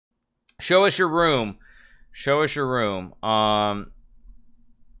Show us your room. Show us your room.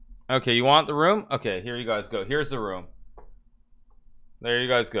 Okay, you want the room? Okay, here you guys go. Here's the room. There you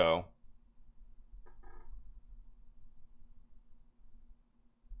guys go.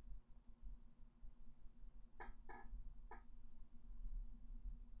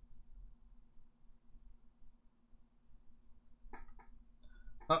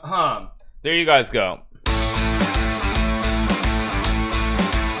 There you guys go.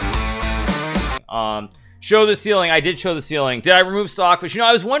 Show the ceiling. I did show the ceiling. Did I remove stockfish? You know,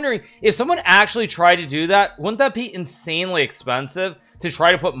 I was wondering if someone actually tried to do that, wouldn't that be insanely expensive to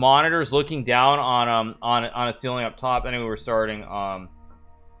try to put monitors looking down on a ceiling up top? Anyway, we're starting.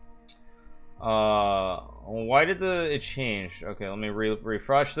 Why did it change? Okay, let me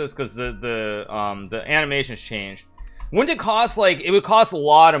refresh this because the animations changed. Wouldn't it cost, like, it would cost a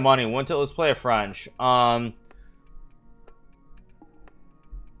lot of money, wouldn't it? Let's play a French.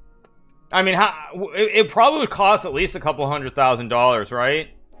 I mean, it probably would cost at least a couple $100,000, right?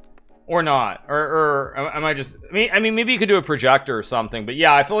 Or not? Or am I just? I mean, maybe you could do a projector or something. But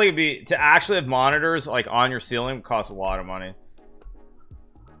yeah, I feel like it'd be to actually have monitors like on your ceiling would cost a lot of money.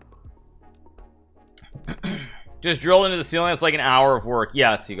 Just drill into the ceiling. It's like an hour of work.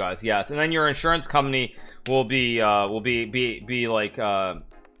 Yes, you guys. Yes, and then your insurance company will be like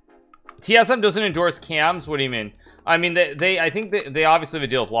TSM doesn't endorse cams. What do you mean? I mean, I think they obviously have a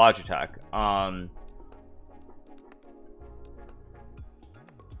deal with Logitech.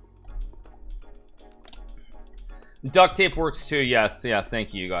 Duct tape works too. Yes,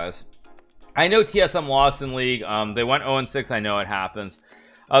 thank you guys. I know TSM lost in league. They went 0-6. I know it happens.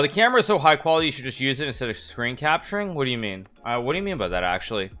 The camera is so high quality you should just use it instead of screen capturing. What do you mean? What do you mean by that,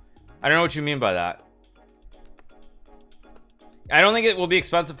 actually? I don't know what you mean by that. I don't think it will be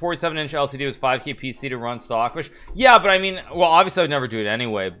expensive. 47-inch LCD with 5K PC to run Stockfish. Yeah, but I mean, well, obviously I would never do it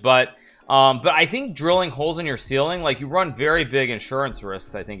anyway. But I think drilling holes in your ceiling, like, you run very big insurance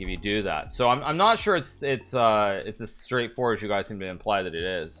risks, I think, if you do that. So I'm not sure it's as straightforward as you guys seem to imply that it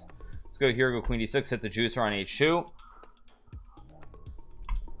is. Let's go here, go Queen D6, hit the juicer on H2.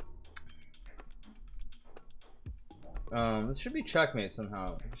 This should be checkmate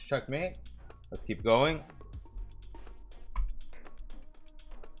somehow. Just checkmate. Let's keep going.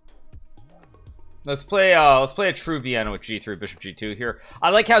 Let's play a true Vienna with G3 Bishop G2 here. I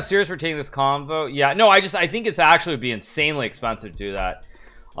like how serious we're taking this convo. Yeah, no, I think it's actually would be insanely expensive to do that.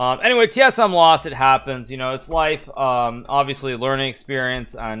 Anyway, TSM lost. It happens. You know, it's life. Obviously, learning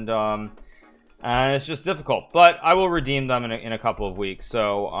experience, and it's just difficult. But I will redeem them in a couple of weeks.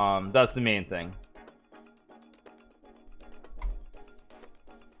 So that's the main thing.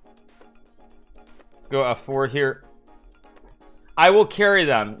 Let's go F4 here. I will carry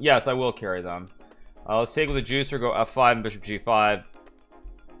them. Yes, I will carry them. Let's take with the juicer, go F5 and Bishop G5.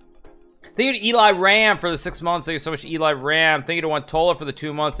 Thank you to Eli Ram for the 6 months. Thank you so much, Eli Ram. Thank you to Wantola for the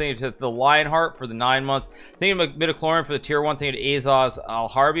 2 months. Thank you to the Lionheart for the 9 months. Thank you to Midichlorian for the tier 1. Thank you to Azaz Al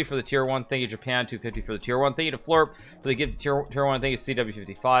Harbi for the tier 1. Thank you to Japan 250 for the tier 1. Thank you to Flurp for the gifted tier 1. Thank you to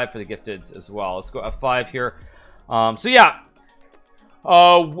CW55 for the gifteds as well. Let's go F5 here. So yeah.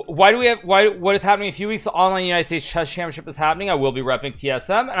 What is happening in a few weeks? The online United States Chess Championship is happening. I will be repping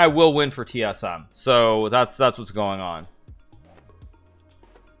TSM, and I will win for TSM. So that's what's going on.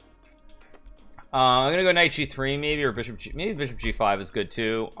 I'm gonna go Knight G3 maybe, or maybe Bishop G5 is good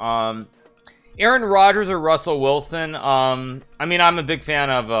too. Aaron Rodgers or Russell Wilson. I mean, I'm a big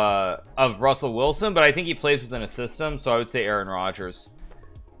fan of Russell Wilson, but I think he plays within a system, so I would say Aaron Rodgers.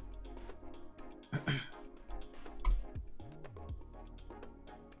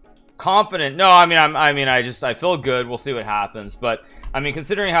 Confident? No, I mean, I feel good. We'll see what happens, but I mean,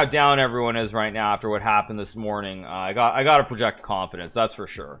 considering how down everyone is right now after what happened this morning, I got to project confidence. That's for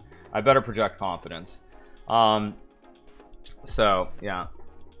sure. I better project confidence. So yeah,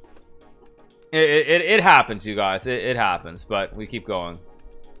 it happens, you guys. It happens, but we keep going.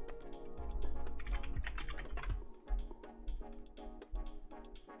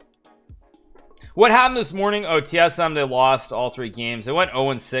 What happened this morning? Oh, TSM, they lost all 3 games. They went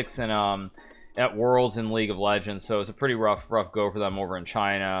 0-6 in at Worlds in League of Legends, so it's a pretty rough go for them over in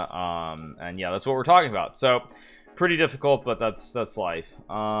China. And yeah, that's what we're talking about. So pretty difficult, but that's life.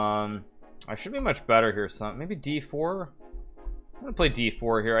 I should be much better here. So maybe D4. I'm gonna play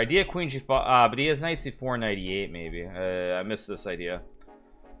D4 here. Idea Queen G5, but he has Knight C4, Knight E8 maybe. I missed this idea.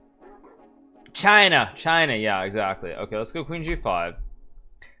 China, yeah, exactly. Okay, let's go Queen G5.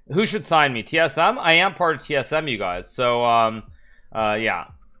 Who should sign me? TSM? I am part of TSM, you guys. So, yeah.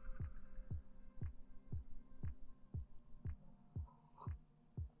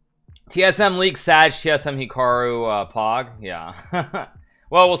 TSM League, Sag, TSM Hikaru, Pog. Yeah.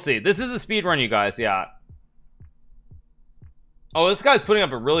 Well, we'll see. This is a speed run, you guys. Yeah. Oh, this guy's putting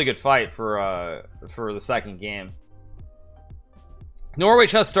up a really good fight for the second game. Norway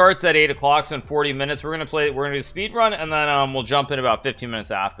chess starts at 8 o'clock, so in 40 minutes we're gonna do speed run, and then we'll jump in about 15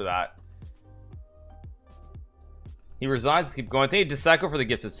 minutes after that. He resigns. Let's keep going. Thank you, Diseko, for the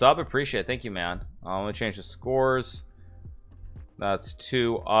gifted sub. Appreciate it. Thank you, man. I'm gonna change the scores. That's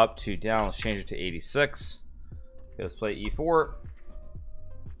 2 up, 2 down. Let's change it to 86. Okay, let's play E4.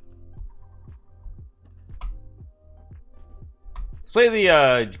 Let's play the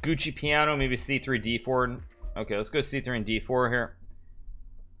Gucci piano, maybe C3, D4. Okay, let's go C3 and D4 here.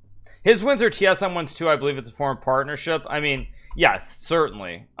 His wins are TSM wins too. I believe it's a form of partnership. I mean, yes,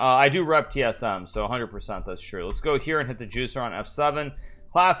 certainly. I do rep TSM, so 100% that's true. Let's go here and hit the juicer on F7.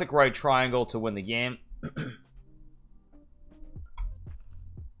 Classic right triangle to win the game.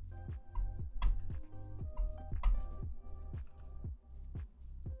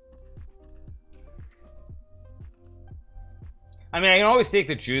 I mean, I can always take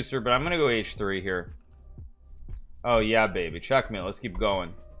the juicer, but I'm going to go H3 here. Oh, yeah, baby. Checkmate. Let's keep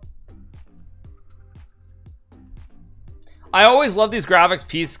going. I always love these graphics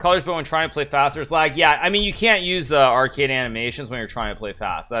piece colors, but when trying to play faster, it's like, yeah, I mean, you can't use arcade animations when you're trying to play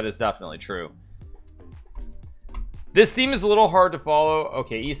fast. That is definitely true. This theme is a little hard to follow.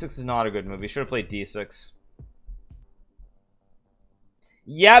 Okay, E6 is not a good move. You should have played D6.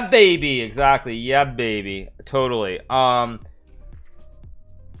 Yeah, baby. Exactly. Yeah, baby. Totally.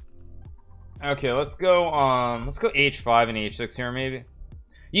 Okay, let's go H5 and H6 here, maybe.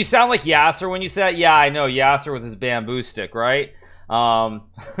 You sound like Yasser when you say that. Yeah, I know Yasser with his bamboo stick, right? Okay,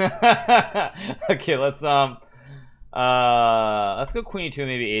 let's go Queen E2,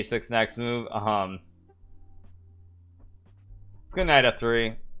 maybe H6 next move. Let's go Knight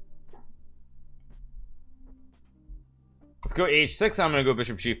F3. Let's go H6. I'm gonna go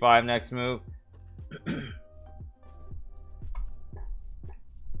Bishop G5 next move.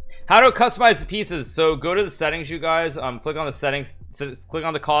 How to customize the pieces? So go to the settings, you guys. Click on the settings. Click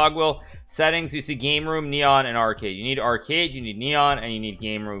on the cogwheel settings. You see game room, neon, and arcade. You need arcade, you need neon, and you need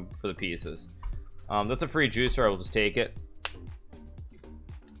game room for the pieces. That's a free juicer. I will just take it.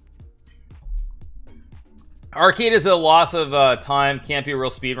 Arcade is a loss of time. Can't be a real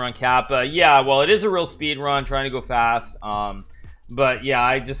speed run, Cap. Yeah, well, it is a real speed run. Trying to go fast. But yeah,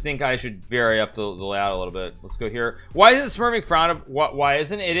 I just think I should vary up the layout a little bit. Let's go here. Why is it smurfing frowned upon? Why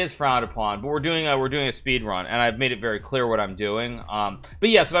isn't it? It is frowned upon, but we're doing a speed run, and I've made it very clear what I'm doing. But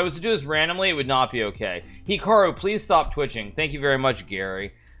yes, if I was to do this randomly, it would not be okay. Hikaru, please stop twitching. Thank you very much,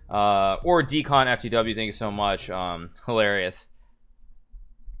 Gary. Or Decon FTW, thank you so much. Hilarious.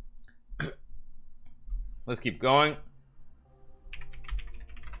 Let's keep going.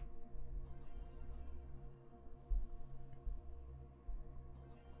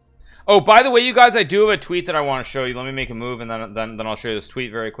 Oh, by the way, you guys, I do have a tweet that I want to show you. Let me make a move, and then I'll show you this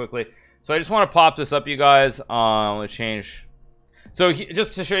tweet very quickly. So I just want to pop this up, you guys. Let's change. So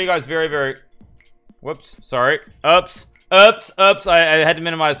just to show you guys very. Whoops, sorry. Oops. I had to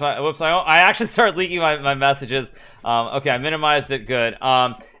minimize my. Whoops. I actually started leaking my messages. Okay, I minimized it. Good.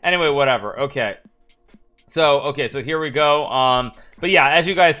 Anyway, whatever. Okay. So here we go. But yeah, as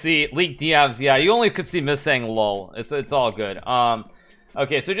you guys see, leaked DMs. Yeah, you only could see Miss saying lol. It's all good.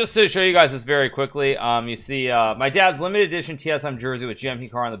 Okay, so just to show you guys this very quickly, you see my dad's limited edition TSM jersey with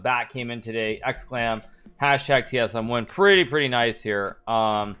GMHikaru on the back came in today. Exclam hashtag TSM win. Pretty nice here.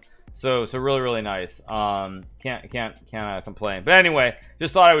 So really nice. Can't complain. But anyway,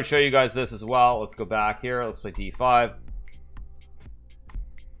 just thought I would show you guys this as well. Let's go back here. Let's play D5.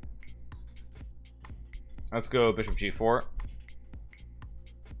 Let's go Bishop G4.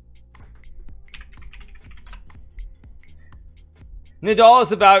 Nadal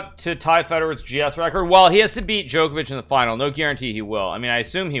is about to tie Federer's GS record. Well, he has to beat Djokovic in the final. No guarantee he will. I mean, I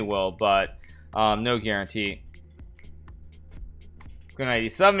assume he will, but no guarantee. Let's go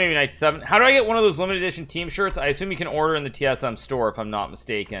 97, maybe 97. How do I get one of those limited edition team shirts? I assume you can order in the TSM store, if I'm not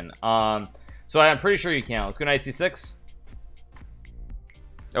mistaken. So I'm pretty sure you can. Let's go Knight C6.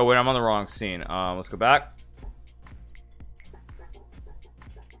 Oh, wait, I'm on the wrong scene. Let's go back.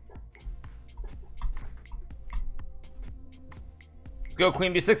 Go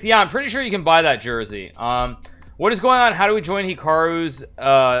Queen B6. Yeah, I'm pretty sure you can buy that jersey. What is going on? How do we join Hikaru's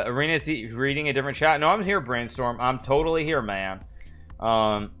arena? Is he reading a different chat? No, I'm here, Brainstorm. I'm totally here, man.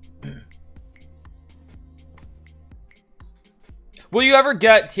 Will you ever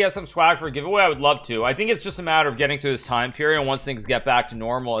get TSM swag for a giveaway? I would love to. I think it's just a matter of getting through this time period, and once things get back to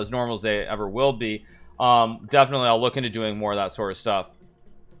normal as they ever will be, definitely I'll look into doing more of that sort of stuff.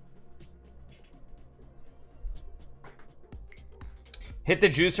 Hit the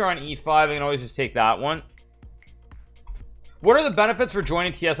juicer on E5. I can always just take that one. What are the benefits for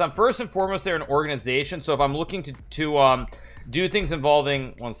joining TSM? First and foremost, they're an organization. So if I'm looking to do things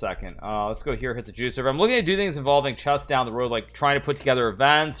involving, one second, let's go here, hit the juicer. If I'm looking to do things involving chess down the road, like trying to put together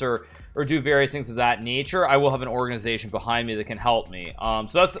events or do various things of that nature, I will have an organization behind me that can help me. So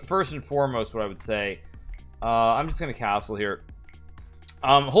that's first and foremost what I would say. I'm just gonna castle here.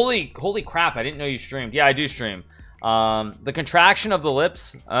 Holy crap, I didn't know you streamed. Yeah, I do stream. The contraction of the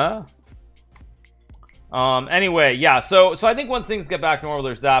lips. Anyway, yeah, so I think once things get back to normal,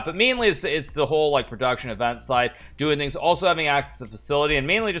 there's that, but mainly it's the whole like production event side, doing things, also having access to facility, and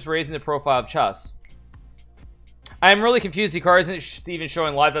mainly just raising the profile of chess. I'm really confused. Hikaru isn't even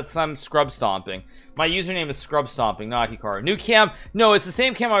showing live. That's some scrub stomping. My username is scrub stomping, not Hikaru. New cam? No, it's the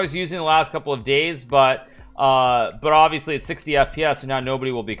same cam I was using the last couple of days, but obviously it's 60 FPS, so now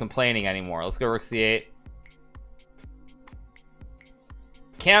nobody will be complaining anymore. Let's go rook c8.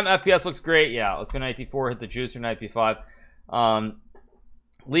 Cam FPS looks great. Yeah, let's go knight d4, hit the juicer, knight b5.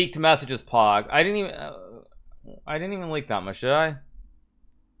 Leaked messages pog. I didn't even leak that much, did I?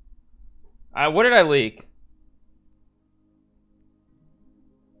 What did I leak?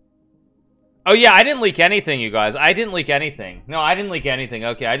 Oh yeah, I didn't leak anything, you guys. I didn't leak anything. No, I didn't leak anything.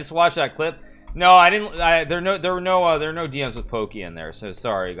 Okay, I just watched that clip. No, I didn't. There were no DMs with Pokey in there. So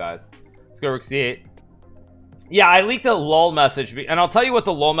sorry, guys. Let's go rook c8. Yeah, I leaked a lull message, and I'll tell you what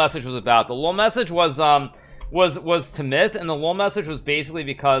the lull message was about. The lull message was to Myth, and the lull message was basically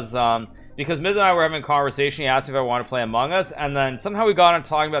because Myth and I were having a conversation. He asked me if I want to play Among Us, and then somehow we got on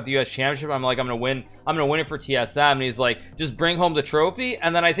talking about the US Championship. I'm like, I'm gonna win it for TSM, and he's like, just bring home the trophy.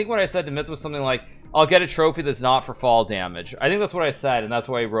 And then I think what I said to Myth was something like, I'll get a trophy that's not for fall damage. I think that's what I said, and that's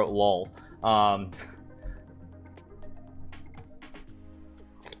why he wrote lull.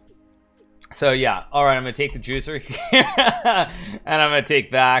 So yeah, all right, I'm gonna take the juicer here and I'm gonna take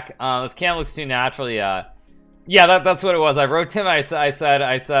back. This cam looks too natural. Yeah, that's what it was. I wrote to him. I said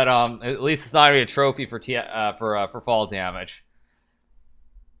at least it's not gonna be a trophy for for fall damage.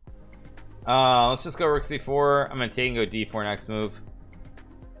 Let's just go rook c4. I'm gonna take and go d4 next move.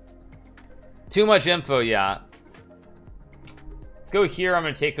 Too much info. Yeah, let's go here. I'm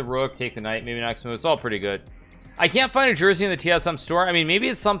gonna take the rook, take the knight, maybe next move. It's all pretty good. I can't find a jersey in the TSM store. I mean, maybe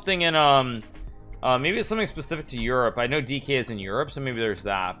it's something in maybe it's something specific to Europe. I know DK is in Europe, so maybe there's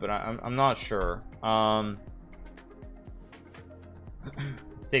that, but I'm not sure.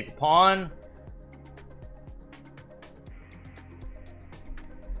 Let's take the pawn.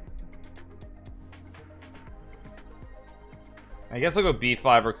 I guess I'll go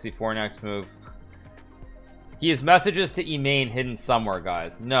b5, rook c4 next move. He has messages to Emain hidden somewhere,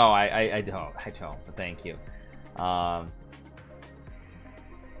 guys. No, I don't, but thank you. Let's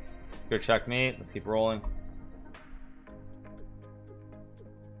go checkmate. Let's keep rolling.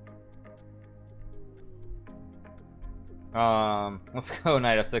 Let's go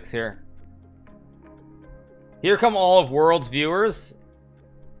knight f6 here. Here come all of World's viewers.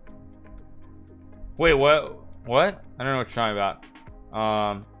 Wait, what? What? I don't know what you're talking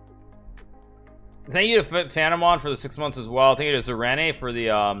about. Thank you to Phantomon for the 6 months as well. Thank you to Zarene for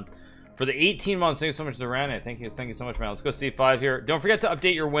the 18 months. Thank you so much, Zarene. Thank you so much, man. Let's go c5 here. Don't forget to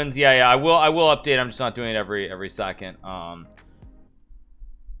update your wins. Yeah, I will update. I'm just not doing it every second.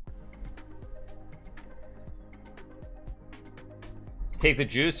 Let's take the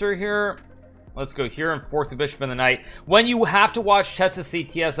juicer here. Let's go here and fork the bishop and the knight. When you have to watch chess to see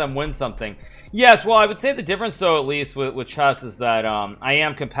TSM win something. Yes, well, I would say the difference, though, at least with chess, is that I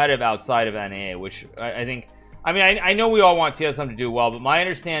am competitive outside of NA, which I think. I mean, I know we all want TSM to do well, but my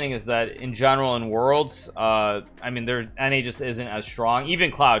understanding is that in general in Worlds, I mean, NA just isn't as strong. Even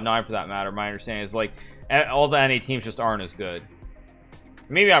Cloud9, for that matter, my understanding is like all the NA teams just aren't as good.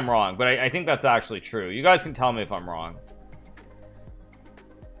 Maybe I'm wrong, but I think that's actually true. You guys can tell me if I'm wrong.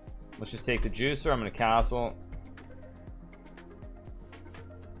 Let's just take the juicer. I'm going to castle.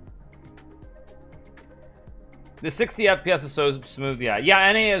 The 60 FPS is so smooth. Yeah,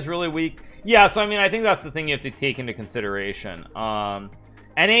 NA is really weak. Yeah, so I mean, I think that's the thing you have to take into consideration. NA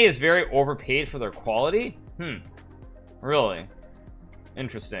is very overpaid for their quality. Really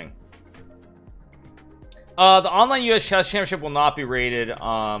interesting. The online US Chess Championship will not be rated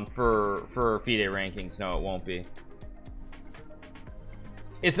for FIDE rankings. No, it won't be.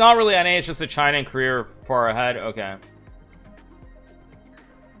 It's not really NA, it's just that China and Korea are far ahead. Okay,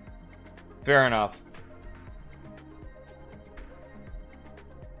 fair enough.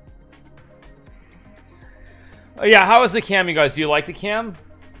 Yeah, how is the cam, you guys? Do you like the cam?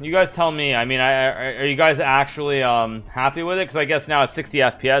 You guys tell me. I mean, are you guys actually happy with it? Because I guess now it's 60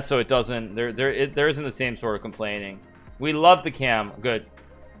 FPS, so it doesn't. There isn't the same sort of complaining. We love the cam. Good.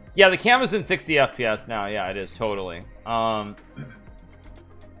 Yeah, the cam is in 60 FPS now. Yeah, it is totally.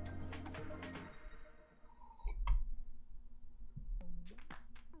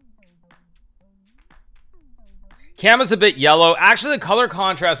 Cam is a bit yellow. Actually, the color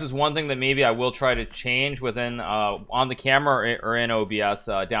contrast is one thing that maybe I will try to change within on the camera or in OBS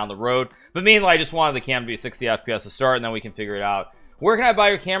down the road. But mainly, I just wanted the cam to be 60 FPS to start, and then we can figure it out. Where can I buy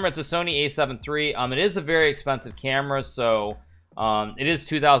your camera? It's a Sony A7 III. It is a very expensive camera, so it is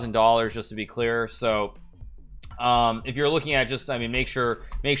 $2,000 just to be clear. So if you're looking at just, I mean, make sure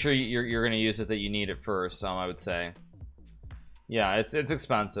you're going to use it that you need it first. I would say, yeah, it's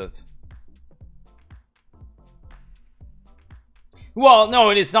expensive. Well, no,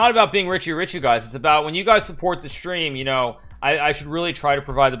 and it's not about being rich, you guys. It's about when you guys support the stream, you know, I should really try to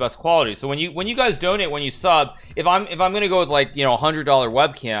provide the best quality. So when you guys donate, when you sub, if I'm gonna go with, like, you know, $100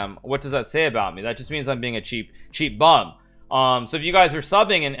 webcam, what does that say about me? That just means I'm being a cheap bum. So if you guys are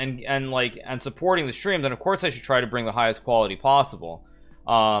subbing and supporting the stream, then of course I should try to bring the highest quality possible.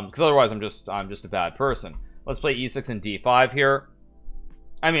 Because otherwise I'm just a bad person. Let's play E6 and D5 here.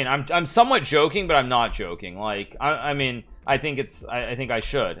 I mean, I'm somewhat joking, but I'm not joking. Like, I mean, I think I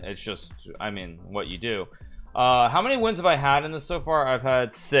should. It's just, I mean, what you do. How many wins have I had in this so far? I've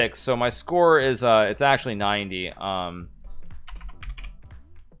had 6. So my score is it's actually 90. Let's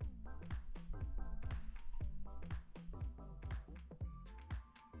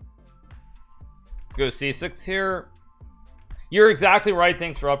go C6 here. You're exactly right.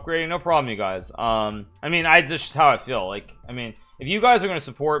 Thanks for upgrading. No problem, you guys. I mean, just how I feel. Like, I mean, if you guys are going to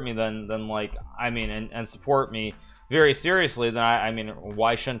support me, then like, I mean, and support me very seriously, then I mean,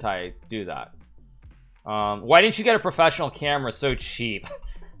 why shouldn't I do that? Why didn't you get a professional camera so cheap?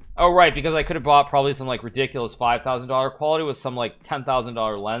 Oh, right, because I could have bought probably some like ridiculous $5,000 quality with some like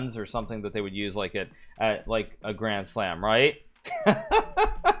 $10,000 lens or something that they would use like at like a Grand Slam, right?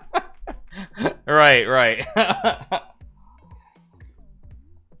 right.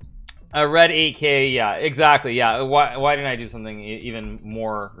 A red 8K, yeah, exactly, yeah. Why didn't I do something even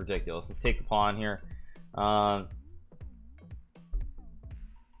more ridiculous? Let's take the pawn here.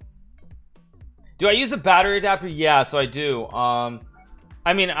 Do I use a battery adapter? Yeah, so I do.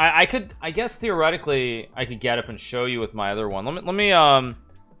 I mean, I guess theoretically I could get up and show you with my other one. Let me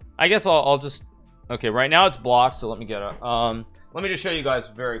I guess I'll just, okay, right now it's blocked, so let me get up. Let me just show you guys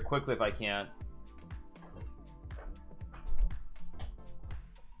very quickly if I can.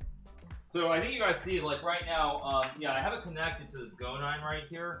 So I think you guys see, like, right now, yeah, I have it connected to this Go9 right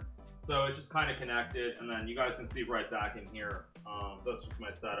here. So it's just kind of connected, and then you guys can see right back in here. That's just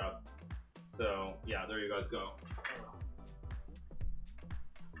my setup. So yeah, there you guys go.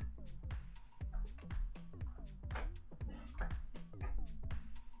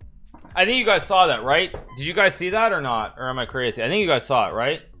 I think you guys saw that, right? Did you guys see that or not? Or am I crazy? I think you guys saw it,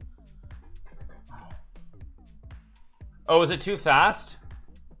 right? Oh, is it too fast?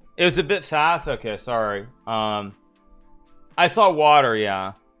 It was a bit fast. Okay, sorry. I saw water.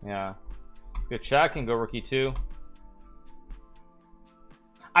 Yeah. Let's go check and go rookie 2.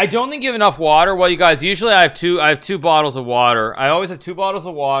 I don't think you have enough water. Well, you guys, usually I have two bottles of water. I always have 2 bottles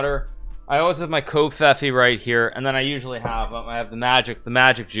of water. I always have my Kofefi right here, and then I usually have I have the magic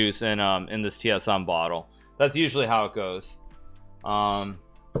juice in this TSM bottle. That's usually how it goes.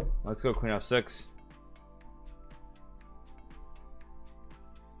 Let's go Queen F6.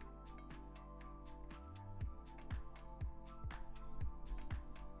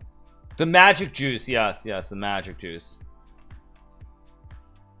 The magic juice, yes, the magic juice.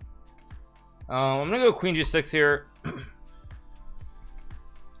 I'm gonna go Queen G6 here.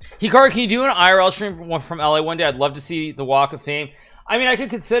 Hikaru, can you do an IRL stream from LA one day? I'd love to see the Walk of Fame. I mean, I could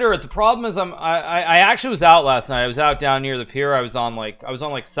consider it. The problem is I actually was out last night. I was out down near the pier. I was on like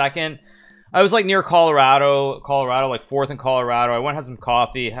 2nd. I was like near Colorado, like 4th in Colorado. I went and had some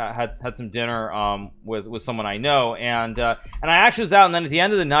coffee, had some dinner with someone I know, and I actually was out. And then at the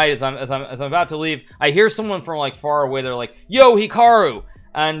end of the night, as I'm about to leave, I hear someone from like far away. They're like, "Yo, Hikaru!"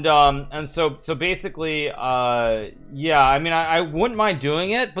 And so basically, yeah. I mean, I wouldn't mind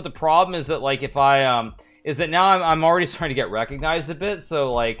doing it, but the problem is that like if I is that now I'm already starting to get recognized a bit.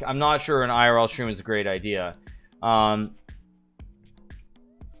 So like I'm not sure an IRL stream is a great idea.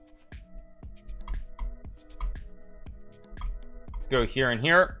 Go here and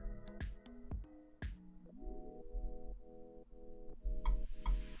here.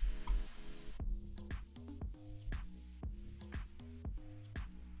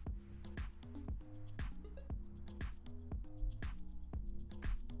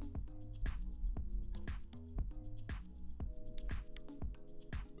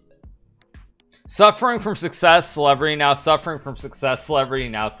 Suffering from success, celebrity now. Suffering from success, celebrity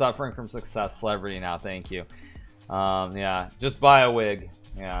now. Suffering from success, celebrity now. Thank you. Yeah, just buy a wig.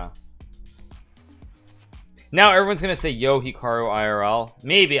 Yeah. Now everyone's gonna say, "Yo, Hikaru IRL."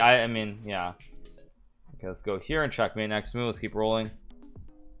 Maybe. I mean, yeah. Okay, let's go here and checkmate next move. Let's keep rolling.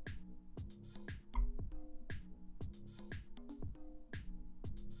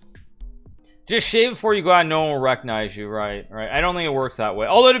 Just shave before you go out, no one will recognize you. Right. I don't think it works that way.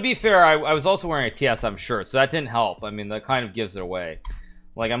 Although, to be fair, I was also wearing a TSM shirt, so that didn't help. I mean, that kind of gives it away.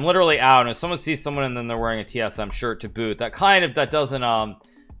 Like, I'm literally out, and if someone sees someone and then they're wearing a TSM shirt to boot, that doesn't,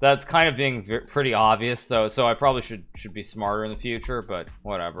 that's kind of being pretty obvious. So I probably should be smarter in the future, but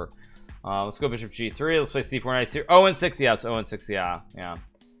whatever. Let's go bishop g3. Let's play c4 knight here. 0-6, yes. 0-6, yeah.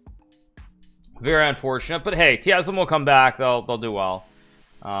 Very unfortunate, but hey, TSM will come back. They'll do well.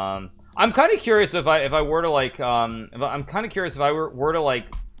 I'm kind of curious if I were to like I'm kind of curious if I were to like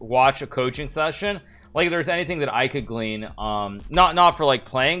watch a coaching session, like if there's anything that I could glean, not for like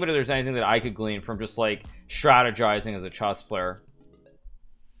playing, but if there's anything that I could glean from just like strategizing as a chess player.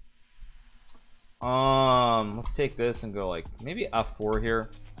 Let's take this and go like maybe f4 here.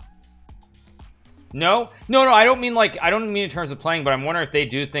 No, I don't mean in terms of playing, but I'm wondering if they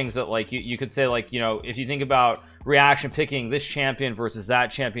do things that like you could say, like, you know, if you think about reaction picking this champion versus that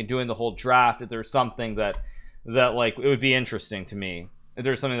champion, doing the whole draft, if there's something that like it would be interesting to me, if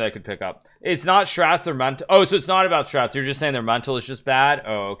there's something that I could pick up. It's not strats, they're mental. Oh, so it's not about strats, you're just saying their mental is just bad.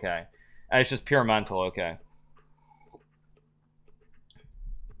 Oh, okay. It's just pure mental. Okay,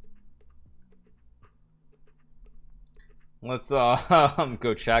 let's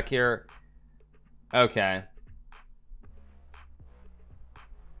go check here. Okay,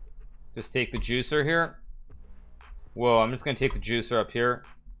 just take the juicer here. Whoa, I'm just gonna take the juicer up here.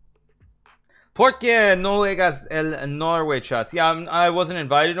 Porque no juegas el Norway chess? Yeah, I wasn't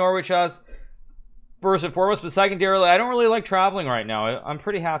invited to Norway chess, first and foremost, but secondarily, I don't really like traveling right now. I'm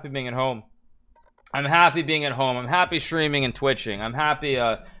pretty happy being at home. I'm happy being at home. I'm happy streaming and twitching. I'm happy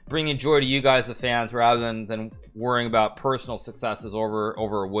bringing joy to you guys, the fans, rather than worrying about personal successes over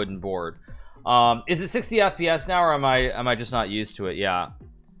a wooden board. Is it 60 FPS now, or am I just not used to it? Yeah.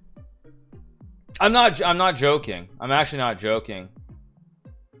 I'm not joking. I'm actually not joking.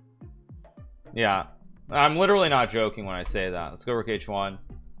 Yeah, I'm literally not joking when I say that. Let's go rook h1.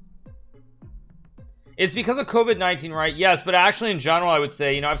 It's because of COVID-19, right? Yes, but actually in general, I would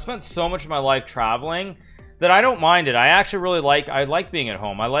say, you know, I've spent so much of my life traveling that I don't mind it. I actually really like being at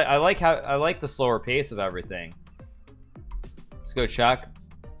home. I like the slower pace of everything. Let's go check.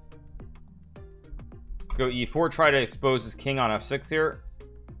 Let's go e4. Try to expose his king on f6 here.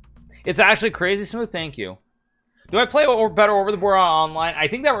 It's actually crazy smooth. Thank you. Do I play better over the board online? I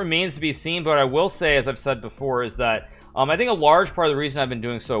think that remains to be seen, but I will say, as I've said before, is that I think a large part of the reason I've been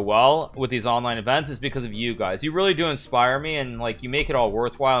doing so well with these online events is because of you guys. You really do inspire me, and like you make it all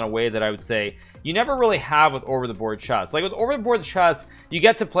worthwhile in a way that I would say you never really have with over the board chess. Like with over the board chess, you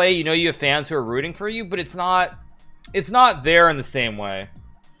get to play, you know, you have fans who are rooting for you, but it's not there in the same way.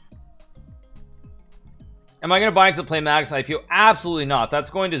 Am I going to buy into the Play Magnus IPO? Absolutely not. That's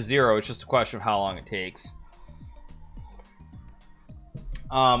going to zero. It's just a question of how long it takes.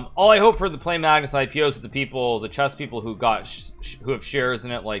 All I hope for the Play Magnus IPO is that the chess people who have shares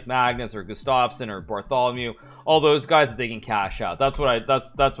in it, like Magnus or Gustafsson or Bartholomew, all those guys, that they can cash out. That's what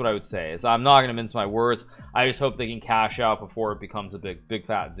I would say. Is I'm not going to mince my words. I just hope they can cash out before it becomes a big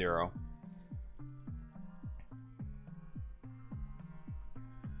fat zero.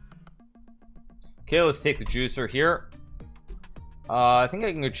 Okay, let's take the juicer here. I think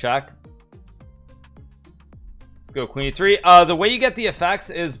I can go check. Let's go queen e3. The way you get the effects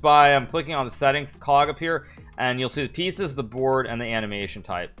is by clicking on the settings cog up here, and you'll see the pieces, the board, and the animation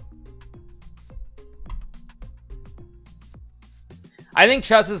type. I think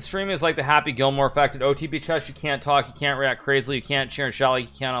chess's streaming is like the Happy Gilmore effect. At OTP chess, you can't talk, you can't react crazily, you can't cheer and shout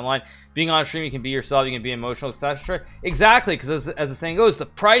like you can online. Being on stream, you can be yourself, you can be emotional, etc. Exactly, because as the saying goes, the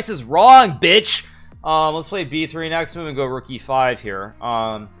price is wrong, bitch. Let's play b3 next move and go rook e5 here.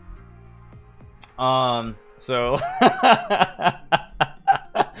 So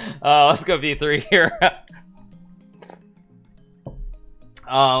let's go b3 here.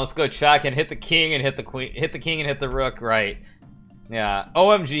 Let's go check and hit the king and hit the queen, hit the king and hit the rook. Right. Yeah.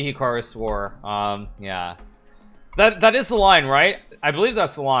 OMG, Hikaru swore. Yeah. That is the line, right? I believe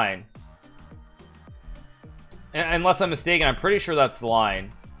that's the line. Unless I'm mistaken, I'm pretty sure that's the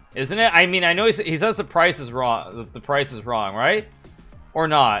line. Isn't it? I mean, I know he says the price is wrong. The price is wrong, right? Or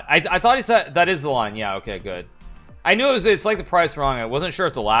not? I thought he said that is the line. Yeah. Okay. Good. I knew it's like the price wrong. I wasn't sure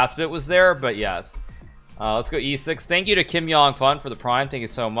if the last bit was there, but yes. Let's go E6. Thank you to Kim Yong Fun for the prime. Thank you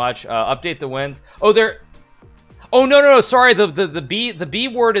so much. Update the wins. Oh, there. Oh no, sorry. The B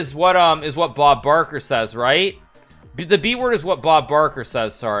word is what Bob Barker says, right? The B word is what Bob Barker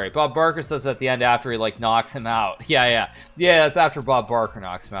says. Sorry, Bob Barker says at the end after he like knocks him out. Yeah. That's after Bob Barker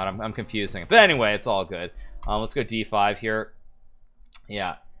knocks him out. I'm confusing. But anyway, it's all good. Let's go D5 here.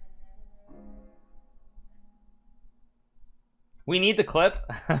 Yeah. We need the clip.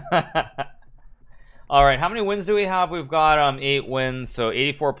 All right, how many wins do we have? We've got 8 wins, so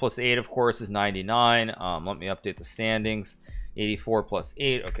 84 plus 8 of course is 99. Let me update the standings. 84 plus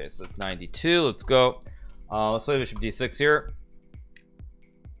 8, okay, so it's 92. Let's go. Let's play bishop d6 here.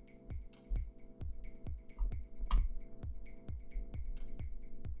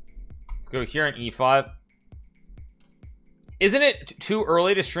 Let's go here on e5. Isn't it too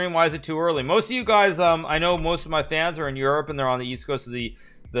early to stream? Why is it too early? Most of you guys, I know most of my fans are in Europe and they're on the east coast of the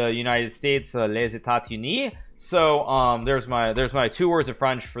United States, les États-Unis. So there's my 2 words of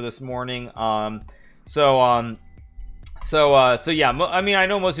French for this morning. So yeah, I mean, I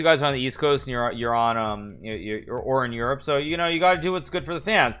know most of you guys are on the East Coast and you're on or in Europe, so you know you got to do what's good for the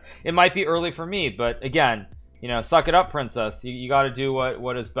fans. It might be early for me, but again, you know, suck it up, princess. You got to do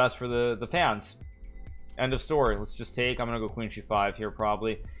what is best for the fans. End of story. Let's just take. I'm gonna go queen g5 here,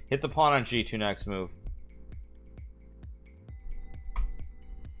 probably hit the pawn on g2 next move.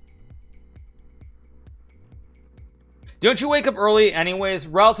 Don't you wake up early anyways?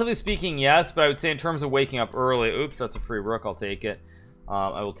 Relatively speaking, yes, but I would say in terms of waking up early, oops, that's a free rook. I'll take it.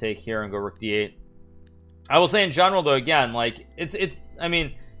 I will take here and go rook d8. I will say in general though, again, like it's I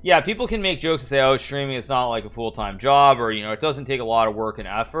mean, yeah, people can make jokes and say, oh, streaming, it's not like a full-time job, or you know, it doesn't take a lot of work and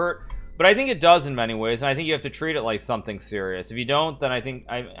effort, but I think it does in many ways, and I think you have to treat it like something serious. If you don't, then I think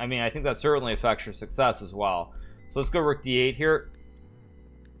I mean I think that certainly affects your success as well. So let's go rook d8 here.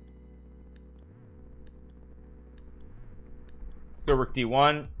 Let's go rook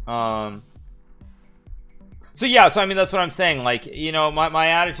d1. So yeah, so I mean that's what I'm saying. Like, you know, my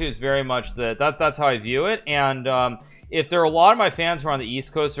attitude is very much that's how I view it. And if there are a lot of my fans who are on the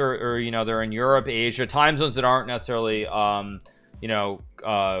East Coast or you know, they're in Europe, Asia, time zones that aren't necessarily you know,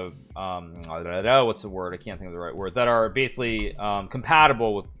 what's the word? I can't think of the right word. That are basically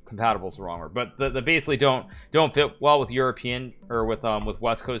compatible with, compatible is the wrong word, but the basically don't fit well with European or with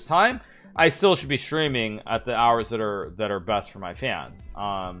West Coast time. I still should be streaming at the hours that are best for my fans.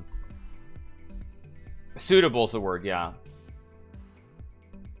 Suitable is the word, yeah.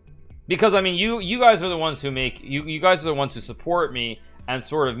 Because I mean, you guys are the ones who make you guys are the ones who support me and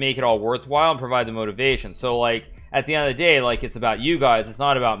sort of make it all worthwhile and provide the motivation. So like at the end of the day, like it's about you guys, it's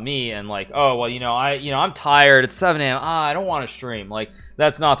not about me. And like, oh well, you know, I'm tired, it's 7 a.m. I don't want to stream. Like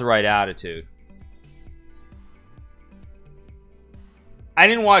that's not the right attitude. I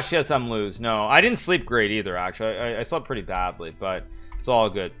didn't watch TSM lose. No, I didn't sleep great either. Actually, I slept pretty badly, but it's all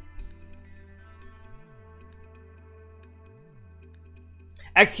good.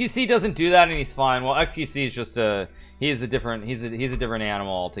 XQC doesn't do that, and he's fine. Well, XQC is just he's a different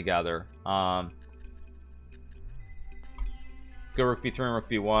animal altogether. Let's go rook b3 and rook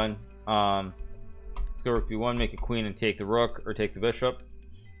b1. Let's go rook b1, make a queen and take the rook or take the bishop.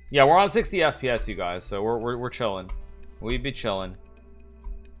 Yeah, we're on 60 FPS, you guys, so we're chilling. We'd be chilling.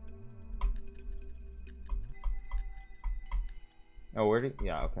 Oh, where did?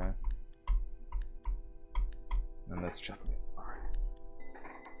 Yeah, okay. And let's check it. All right.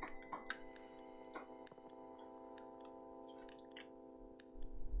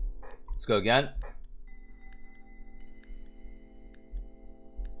 Let's go again.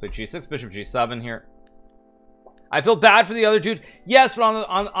 Play g6, bishop g7 here. I feel bad for the other dude. Yes, but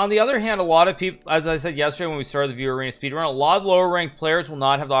on the other hand, a lot of people, as I said yesterday when we started the Viewer Arena Speedrun, a lot of lower ranked players will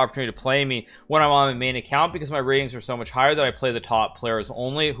not have the opportunity to play me when I'm on my main account because my ratings are so much higher that I play the top players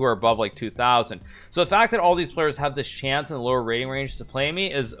only who are above like 2,000. So the fact that all these players have this chance in the lower rating range to play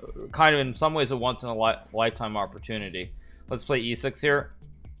me is kind of in some ways a once in a lifetime opportunity. Let's play e6 here.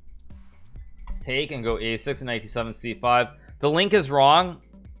 Let's take and go a6 and knight d7 c5. The link is wrong.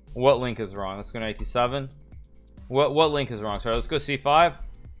 What link is wrong? Let's go knight d7. What link is wrong? Sorry, let's go c5.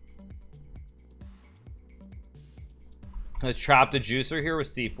 Let's trap the juicer here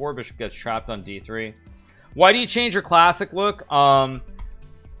with c4. Bishop gets trapped on d3. Why do you change your classic look?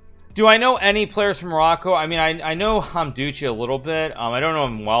 Do I know any players from Morocco? I mean, I know Hamdouchi a little bit. I don't know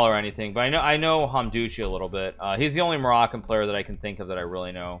him well or anything, but I know Hamdouchi a little bit. He's the only Moroccan player that I can think of that I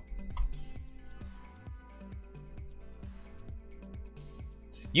really know.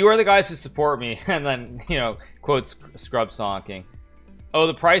 You are the guys who support me, and then, you know, quote scrub stonking. Oh,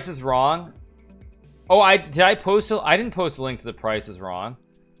 the price is wrong. Oh, did I post I didn't post a link to the price is wrong.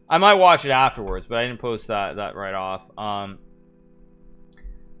 I might watch it afterwards, but I didn't post that right off.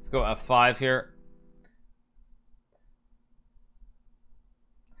 Let's go F5 here.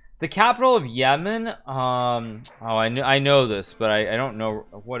 The capital of Yemen. Oh, I know this, but I don't know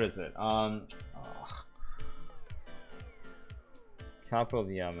what is it. Capital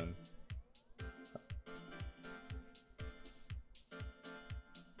of Yemen.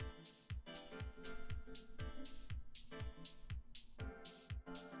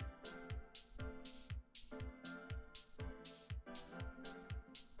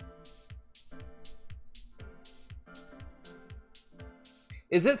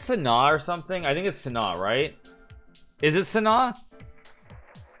 Is it Sanaa or something? I think it's Sanaa, right? Is it Sanaa?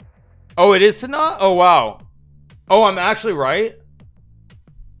 Oh, it is Sanaa? Oh, wow. Oh, I'm actually right.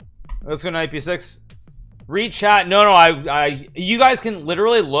 Let's go knight b6. Read chat. No, you guys can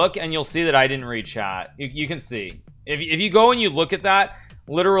literally look and you'll see that I didn't read chat. You can see. If you go and you look at that,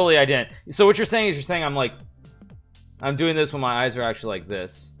 literally I didn't. So what you're saying is I'm doing this when my eyes are actually like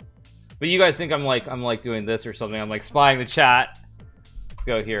this. But you guys think I'm like doing this or something. I'm like spying the chat.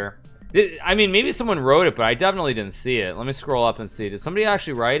 Let's go here. I mean, maybe someone wrote it, but I definitely didn't see it. Let me scroll up and see. Did somebody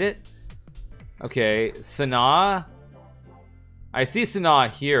actually write it? Okay, Sanaa. I see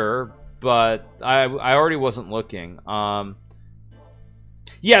Sanaa here, but I already wasn't looking.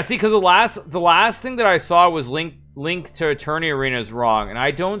 Yeah, see, because the last thing that I saw was link to Attorney Arena is wrong, and I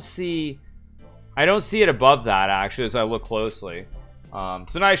don't see it above that actually as I look closely. So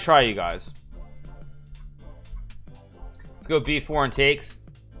nice try, you guys. Let's go b4 and takes.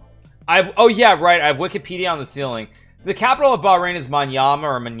 Oh yeah, right. I have Wikipedia on the ceiling. The capital of Bahrain is Manyama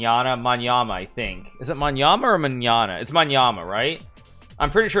or Manyana. Manyama, I think. Is it Manyama or Manyana? It's Manyama, right? I'm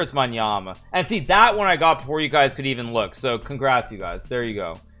pretty sure it's Manyama. And see, that one I got before you guys could even look. So congrats, you guys. There you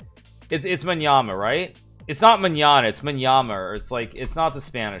go. It's Manyama, right? It's not Manyana. It's Manyama. Or it's like, it's not the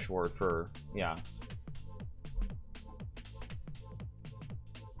Spanish word for, yeah.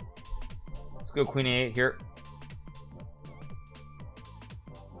 Let's go Queen A8 here.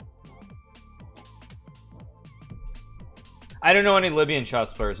 I don't know any Libyan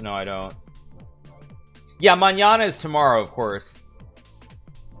chess players. No, I don't. Yeah, mañana is tomorrow, of course.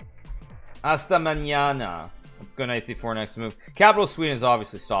 Hasta mañana. Let's go knight c4 next move. Capital of Sweden is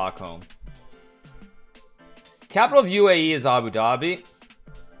obviously Stockholm. Capital of UAE is Abu Dhabi.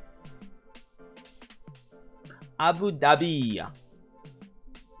 Abu Dhabi.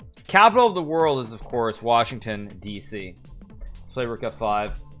 Capital of the world is, of course, Washington, D.C. Let's play Rook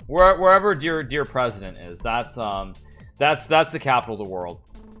F5. Wherever dear president is. That's the capital of the world.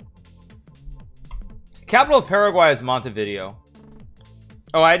 Capital of Paraguay is Montevideo.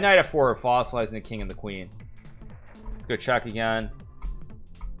 Oh, I had knight f4 fossilizing the king and the queen. Let's go check again.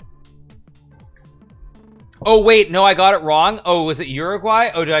 Oh wait, no, I got it wrong. Oh, was it Uruguay?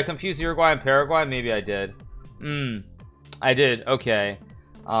 Oh, did I confuse Uruguay and Paraguay? Maybe I did. I did. Okay.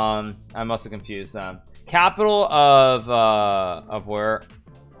 I must have confused them. Capital of where?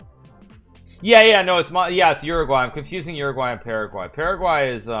 Yeah, no, it's Uruguay. I'm confusing Uruguay and Paraguay.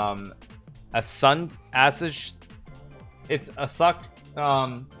 Paraguay is it's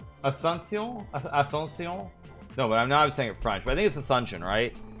Asuncion. No, but I'm not saying it French, but I think it's Asuncion,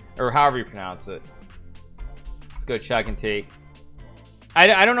 right? Or however you pronounce it. Let's go check and take.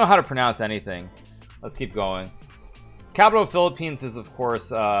 I don't know how to pronounce anything. Let's keep going. Capital of Philippines is, of course,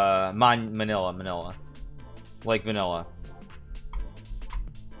 Manila. Like vanilla.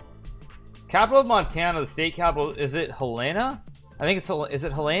 Capital of Montana, the state capital, is it Helena? I think it's, is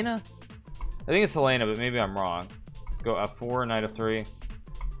it Helena? I think it's Helena, but maybe I'm wrong. Let's go F4, knight F3.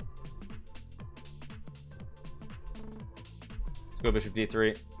 Let's go bishop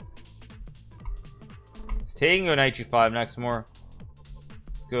D3. It's taking, go knight G5 next more.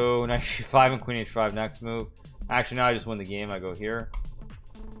 Let's go knight G5 and queen H5 next move. Actually, now I just win the game. I go here.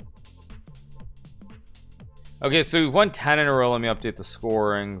 Okay, so we've won 10 in a row. Let me update the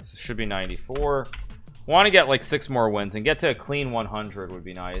scorings. Should be 94. Want to get like 6 more wins and get to a clean 100 would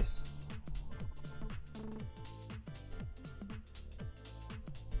be nice.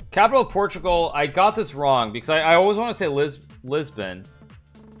 Capital of Portugal. I got this wrong because I always want to say Lisbon.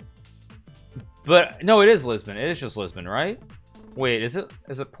 But no, it is Lisbon. It is just Lisbon, right? Wait, is it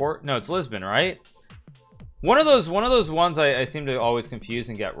Port? No, it's Lisbon, right? One of those ones I seem to always confuse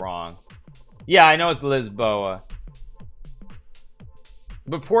and get wrong. Yeah, I know it's Lisboa.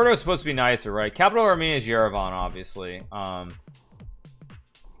 But Porto is supposed to be nicer, right? Capital of Armenia is Yerevan, obviously.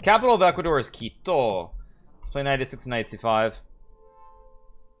 Capital of Ecuador is Quito. Let's play knight a6 and knight c5.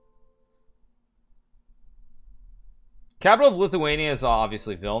 Capital of Lithuania is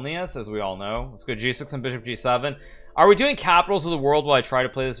obviously Vilnius, as we all know. Let's go g6 and bishop g7. Are we doing capitals of the world while I try to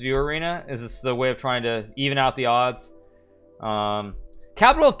play this view arena? Is this the way of trying to even out the odds?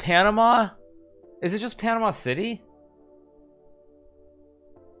 Capital of Panama? Is it just Panama City?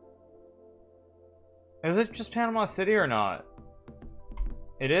 Is it just Panama City or not?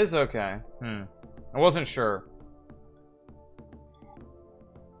 It is? Okay. I wasn't sure.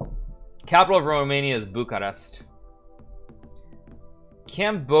 Capital of Romania is Bucharest.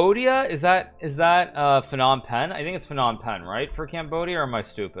 Cambodia? Is that Phnom Penh? I think it's Phnom Penh, right? For Cambodia, or am I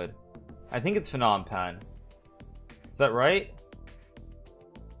stupid? I think it's Phnom Penh. Is that right?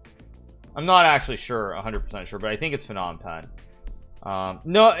 I'm not actually sure, 100% sure, but I think it's Phnom Penh.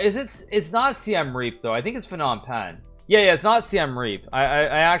 No, it's not Siem Reap though. I think it's Phnom Penh. Yeah, it's not Siem Reap. I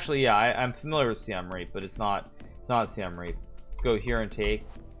actually, yeah, I'm familiar with Siem Reap, but it's not Siem Reap. Let's go here and take.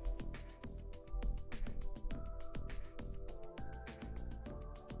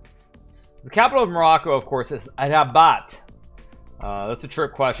 The capital of Morocco, of course, is Rabat. That's a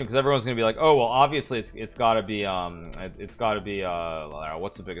trick question because everyone's gonna be like, oh well, obviously it's got to be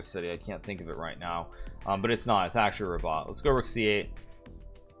what's the biggest city? I can't think of it right now, but it's not. It's actually Rabat. Let's go rook c8.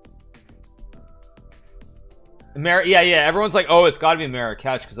 Yeah, everyone's like, oh, it's got to be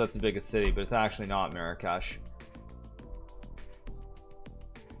Marrakesh because that's the biggest city, but it's actually not Marrakesh.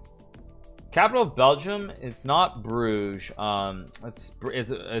 Capital of Belgium, it's not Bruges. It's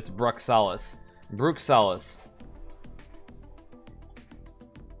Bruxelles. Bruxelles.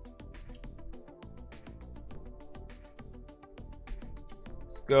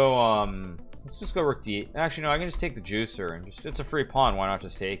 Let's go. Let's just go rook d8. Actually, no, I can just take the juicer and just—it's a free pawn. Why not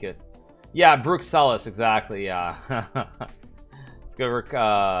just take it? Yeah, Bruxelles, exactly. Yeah. Let's go rook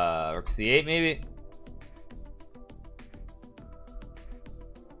c8 maybe.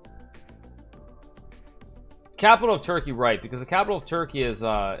 Capital of Turkey, right? Because the capital of Turkey is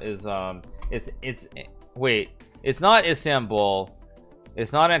wait, it's not Istanbul,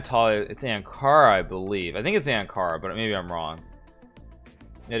 it's not Antalya, it's Ankara, I believe. I think it's Ankara, but maybe I'm wrong.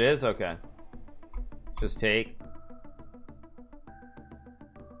 It is? Okay. Just take.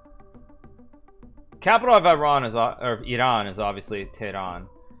 Capital of Iran is obviously Tehran.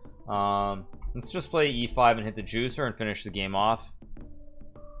 Let's just play e5 and hit the juicer and finish the game off.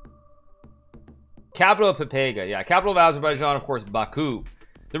 Capital of Pepega, yeah. Capital of Azerbaijan, of course, Baku.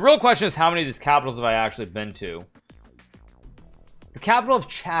 The real question is how many of these capitals have I actually been to? The capital of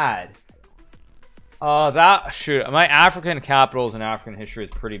Chad. Shoot, my African capitals and African history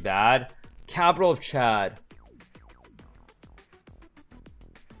is pretty bad. Capital of Chad.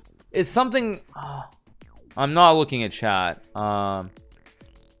 It's something. I'm not looking at chat.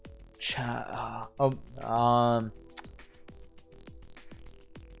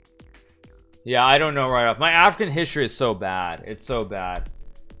 Yeah, I don't know right off. My African history is so bad. It's so bad.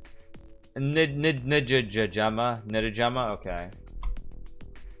 Nidijama. Okay.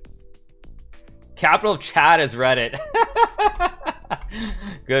 Capital of Chad is Reddit.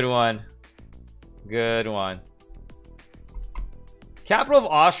 Good one. Good one. Capital of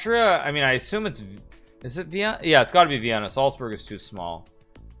Austria. I mean, I assume it's. Is it Vienna? Yeah, it's got to be Vienna. Salzburg is too small.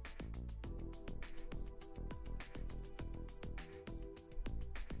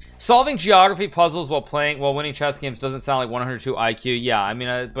 Solving geography puzzles while winning chess games doesn't sound like 102 IQ. Yeah, I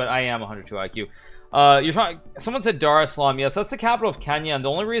mean, but I am 102 IQ. You're trying. Someone said Dar es Salaam. Yes, that's the capital of Kenya. And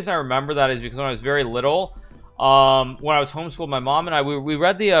the only reason I remember that is because when I was very little, when I was homeschooled, my mom and I we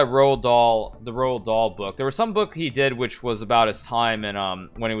read the Roald Dahl book. There was some book he did which was about his time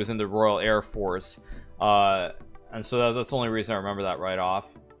and when he was in the Royal Air Force, and so that's the only reason I remember that right off.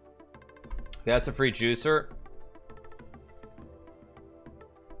 Okay, that's a free juicer.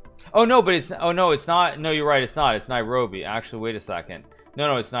 Oh no, but it's it's not. No, you're right, it's not. It's Nairobi. Actually, wait a second.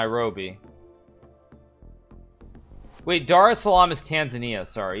 No, it's Nairobi. Wait, Dar es Salaam is Tanzania.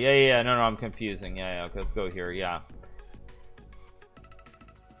 Sorry. Yeah. No, I'm confusing. Yeah. Okay, let's go here. Yeah.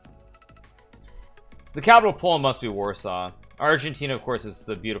 The capital of Poland must be Warsaw. Argentina, of course, is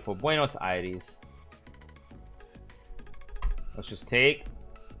the beautiful Buenos Aires. Let's just take.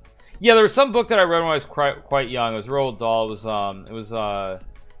 Yeah, there was some book that I read when I was quite young. It was Roald Dahl. It was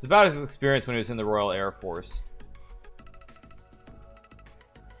about his experience when he was in the Royal Air Force.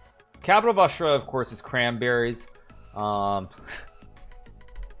 Capital of Australia, of course, is Cranberries. Thank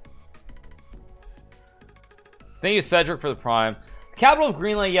you, Cedric, for the prime. Capital of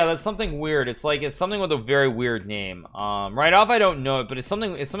Greenland, yeah, that's something weird. It's something with a very weird name. Right off, I don't know it, but it's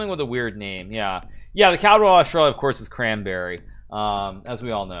something with a weird name. Yeah. The capital of Australia, of course, is Cranberry. As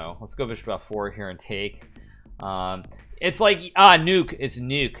we all know. Let's go bishop f4 here and take. It's like Nuke. It's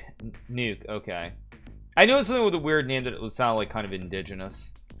Nuke. Okay. I knew it was something with a weird name that it would sound like kind of indigenous.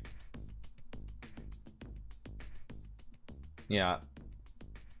 Yeah.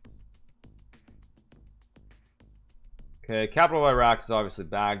 Okay, capital of Iraq is obviously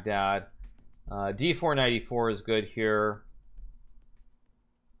Baghdad. D494 is good here.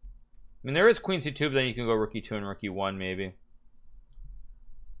 I mean, there is Queen C2, but then you can go Rookie 2 and Rookie 1, maybe.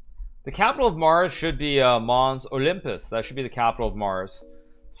 The capital of Mars should be Mons Olympus. That should be the capital of Mars.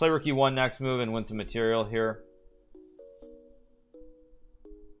 Let's play Rookie 1 next move and win some material here.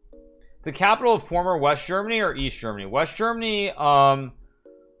 The capital of former West Germany or East Germany? West Germany,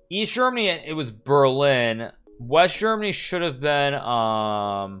 East Germany, it was Berlin. West Germany should have been,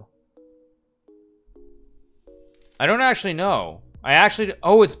 I don't actually know.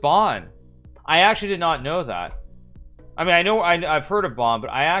 Oh, it's Bonn. I actually did not know that. I mean, I've heard of Bonn,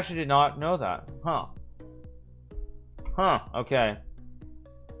 but I actually did not know that. Huh. Huh, okay.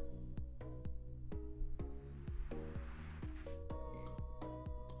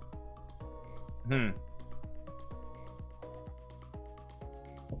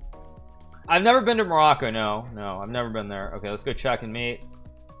 I've never been to Morocco. No, I've never been there. Okay, let's go check and mate.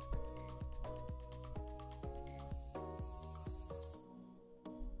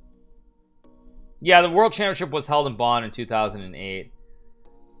 Yeah, the World Championship was held in Bonn in 2008.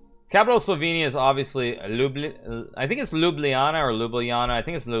 Capital of Slovenia is obviously I think it's Ljubljana or Ljubljana. I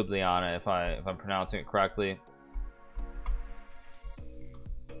think it's Ljubljana if I'm pronouncing it correctly.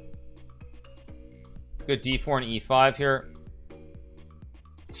 Let's go D4 and E5 here.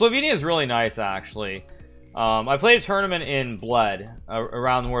 Slovenia is really nice, actually. I played a tournament in Bled,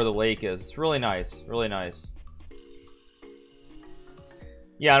 around where the lake is. It's really nice, really nice.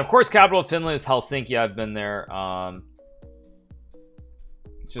 Yeah, and of course, capital of Finland is Helsinki. I've been there.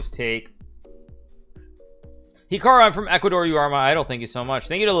 Let's just take. Hikaru, I'm from Ecuador. You are my idol. Thank you so much.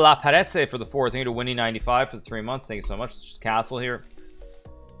 Thank you to La Parese for the 4. Thank you to Winnie95 for the 3 months. Thank you so much. Let's just castle here.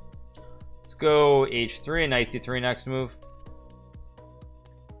 Let's go H3 and Knight C3 next move.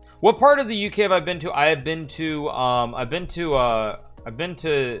 What part of the UK have I been to? I've been to,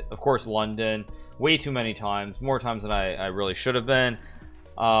 of course, London way too many times, more times than I really should have been.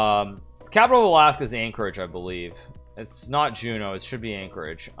 Capital of Alaska is Anchorage, I believe. It's not Juneau. It should be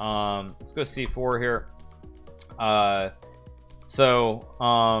Anchorage. Let's go C4 here. One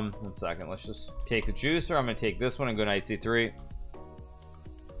second. Let's just take the juicer. I'm going to take this one and go Knight C3.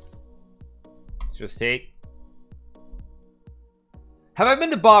 Let's just take. Have I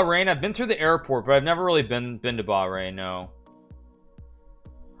been to Bahrain? I've been through the airport, but I've never really been to Bahrain, no.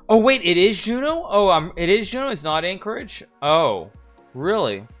 Oh, wait, it is Juneau? Oh, it is Juneau? It's not Anchorage? Oh,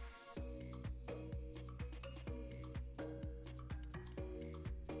 really?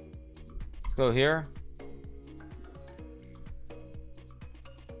 Let's go here.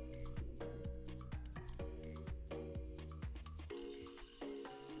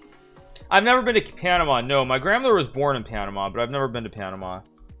 I've never been to Panama. No, my grandmother was born in Panama, but I've never been to Panama.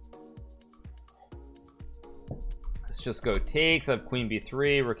 Let's just go takes. I have Queen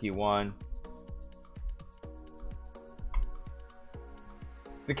B3, Rookie 1.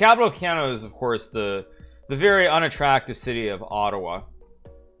 The capital of Canada is, of course, the very unattractive city of Ottawa.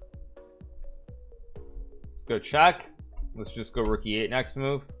 Let's go check. Let's just go Rookie 8 next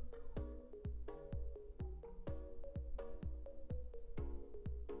move.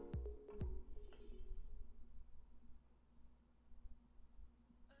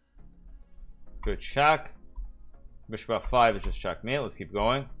 Go check. Bishop F5 is just checkmate. Let's keep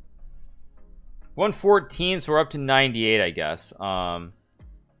going. 114, so we're up to 98, I guess. Let's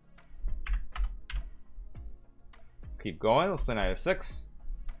keep going. Let's play Knight F6.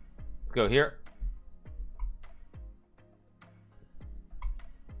 Let's go here.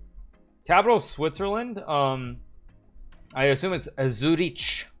 Capital of Switzerland. I assume it's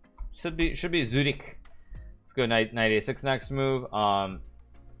Zurich. Should be Zurich. Let's go Knight A6 next move.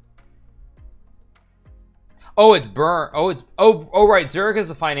 Oh, it's Bern. Oh, right. Zurich is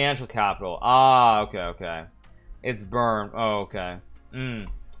the financial capital. Ah, okay. It's Bern. Oh, okay.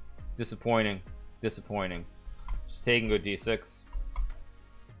 Disappointing. Just take and go D6.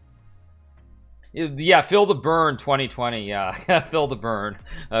 Yeah, fill the burn 2020. Yeah, fill the burn.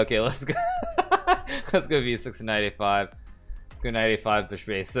 Okay, let's go. Let's go V6 and Knight A5. Let's go Knight A5, Bishop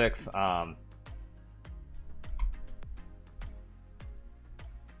A6.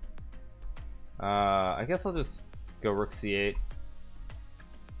 I guess I'll just go Rook C8.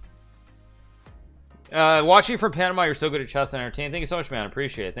 Watching from Panama, you're so good at chess and entertaining. Thank you so much, man.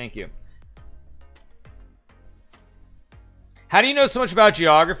 Appreciate it. Thank you. How do you know so much about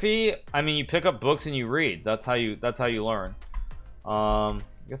geography? I mean, you pick up books and you read. That's how you learn. I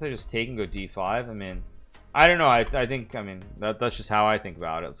guess I just take and go D5. I mean, I don't know. I think, I mean, that's just how I think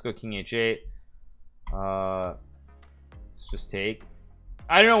about it. Let's go King H8. Let's Let's just take.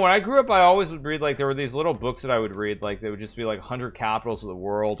 I don't know, when I grew up, I always would read, like, there were these little books that I would read, like, they would just be like 100 capitals of the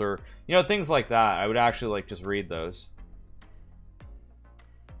world, or, you know, things like that. I would actually, like, just read those.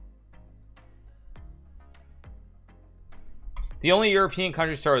 The only European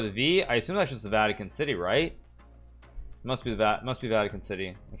country start with a V. I assume that's just the Vatican City, right? Must be Vatican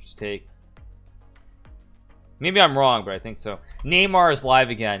City. Let's just take. Maybe I'm wrong, but I think so. Neymar is live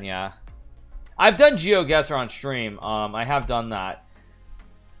again. Yeah, I've done GeoGuessr on stream. I have done that.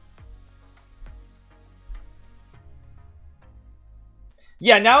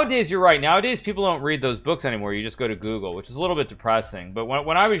 Yeah, nowadays you're right. Nowadays people don't read those books anymore. You just go to Google, which is a little bit depressing. But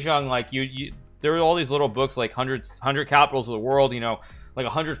when I was young, like there were all these little books, like 100 capitals of the world. You know, like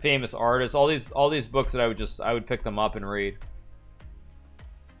 100 famous artists. All these books that I would pick them up and read.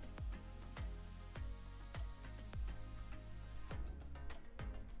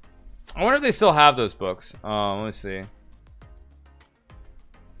 I wonder if they still have those books. Let me see.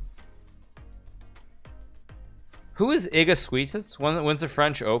 Who is Iga Swiatek? One that wins the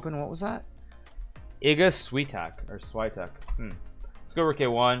French Open. What was that? Iga Swiatek or Swiatek. Let's go Rookie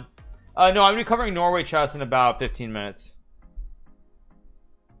 1. No, I'm gonna be covering Norway chess in about 15 minutes.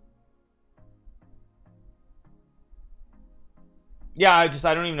 Yeah, I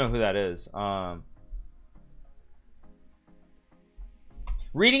don't even know who that is.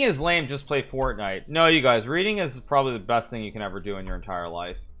 Reading is lame, just play Fortnite. No, you guys, reading is probably the best thing you can ever do in your entire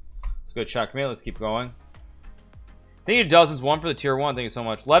life. Let's go checkmate. Let's keep going. Thank you, Dozens. One for the tier 1. Thank you so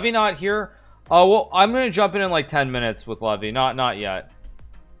much. Levy not here. Oh, well, I'm going to jump in like 10 minutes with Levy. Not yet.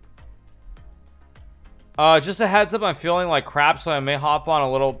 Just a heads up, I'm feeling like crap, so I may hop on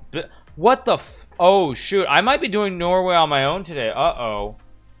a little bit. What the f... Oh, shoot. I might be doing Norway on my own today. Uh-oh.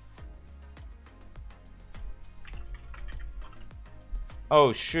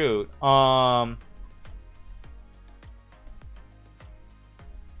 Oh, shoot. Oh.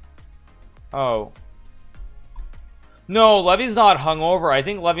 No, Levy's not hungover. I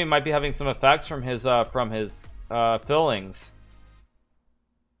think Levy might be having some effects from his fillings.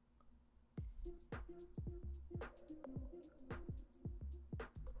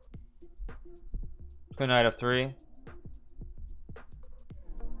 Good night of 3.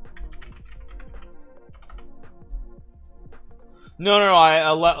 No.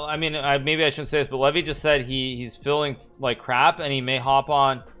 I mean, maybe I shouldn't say this, but Levy just said he's feeling like crap, and he may hop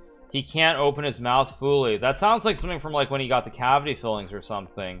on. He can't open his mouth fully. That sounds like something from like when he got the cavity fillings or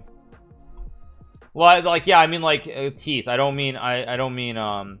something. Well, like yeah, I mean like teeth. I don't mean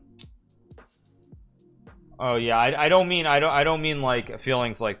Oh yeah, I don't mean like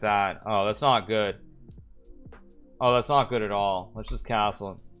feelings like that. Oh, that's not good. Oh, that's not good at all. Let's just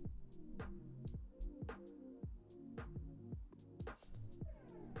castle it.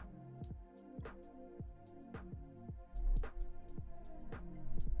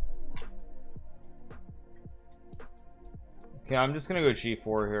 Okay, I'm just gonna go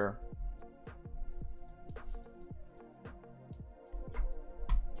G4 here.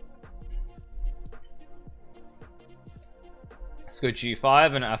 Let's go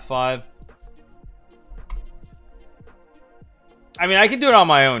G5 and F5. I mean, I can do it on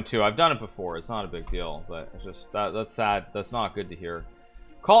my own too. I've done it before. It's not a big deal, but it's just that's sad. That's not good to hear.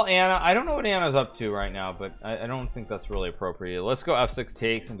 Call Anna. I don't know what Anna's up to right now, but I don't think that's really appropriate. Let's go F6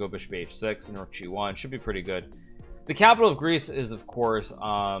 takes and go Bishop H6 and Rook G1. Should be pretty good. The capital of Greece is, of course,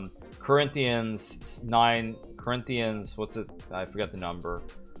 Corinthians 9. Corinthians, what's it? I forget the number.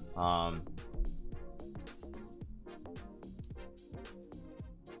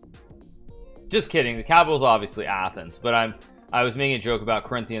 Just kidding. The capital is obviously Athens, but I was making a joke about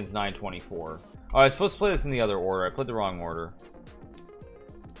Corinthians 9:24. Oh, I was supposed to play this in the other order. I put the wrong order.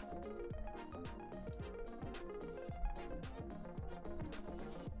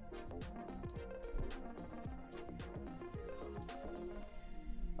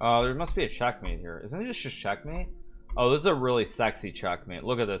 There must be a checkmate here. Isn't it just checkmate? Oh, this is a really sexy checkmate.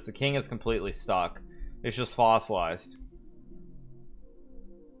 Look at this. The king is completely stuck. It's just fossilized.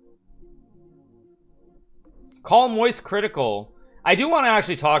 Call Moist Critical. I do want to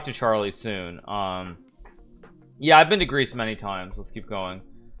actually talk to Charlie soon. Yeah, I've been to Greece many times. Let's keep going.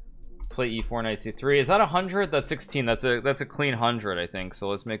 Play E4, knight C3. Is that 100? That's 16. That's a clean 100, I think. So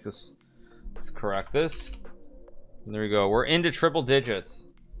let's make this. Let's correct this. And there we go. We're into triple digits.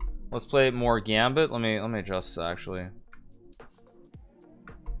 Let's play more Gambit. Let me adjust this actually.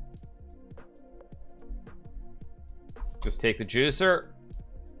 Just take the juicer.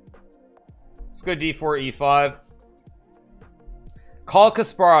 Let's go D4, E5. Call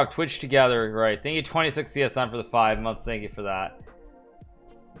Kasparov, Twitch together. Right. Thank you, 26 CSN for the 5 months. Thank you for that.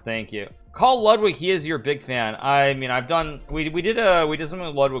 Thank you. Call Ludwig, he is your big fan. I mean, I've done we did something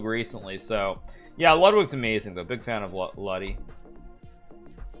with Ludwig recently, so yeah, Ludwig's amazing though. Big fan of Luddy.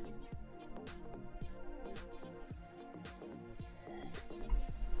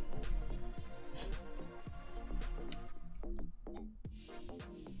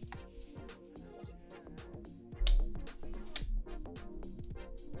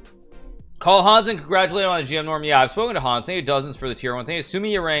 Call Hans and congratulate him on the GM norm. Yeah, I've spoken to Hans. Thank you dozens for the tier 1. Thank you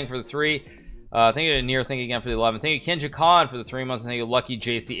Sumi Yang for the 3. Thank you to Near. Thank you again for the 11. Thank you Kenji Khan for the 3 months. Thank you Lucky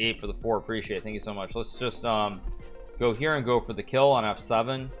JC8 for the 4. Appreciate it. Thank you so much. Let's just go here and go for the kill on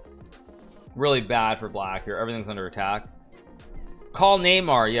F7. Really bad for black here. Everything's under attack. Call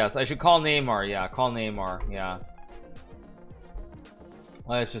Neymar. Yes, I should call Neymar. Yeah, call Neymar. Yeah.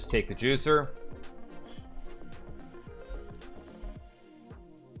 Let's just take the juicer.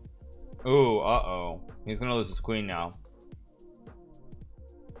 Ooh, uh-oh. He's gonna lose his queen now.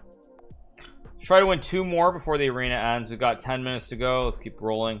 Let's try to win 2 more before the arena ends. We've got 10 minutes to go. Let's keep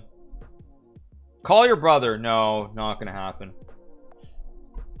rolling. Call your brother. No, not gonna happen.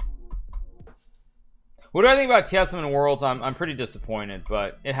 What do I think about TS7 Worlds? I'm pretty disappointed,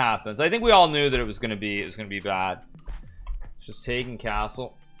 but it happens. I think we all knew that it was gonna be bad. It's just taking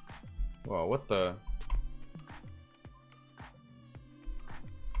castle. Whoa, what the?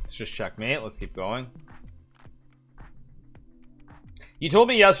 Let's just checkmate. Let's keep going. You told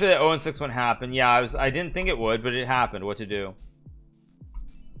me yesterday that 0-6 wouldn't happen. Yeah, I didn't think it would, but it happened. What to do?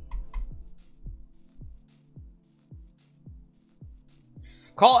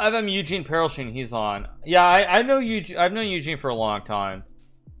 Call FM Eugene Perelstein. He's on. Yeah, I know Eugene. I've known Eugene for a long time.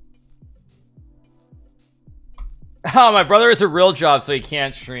 Oh, my brother has a real job, so he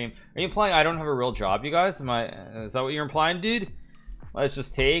can't stream. Are you implying I don't have a real job, you guys? Is that what you're implying, dude? Let's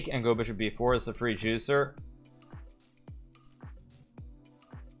just take and go bishop b4. It's a free juicer.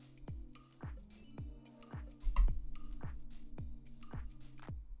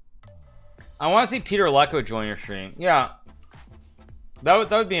 I want to see Peter Lecco join your stream. Yeah, that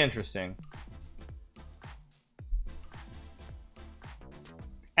would be interesting.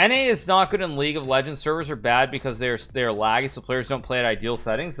 NA is not good in League of Legends. Servers are bad because they're laggy, so players don't play at ideal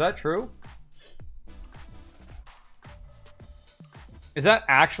settings. Is that true? Is that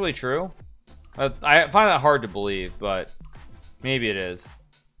actually true? I find that hard to believe, but maybe it is.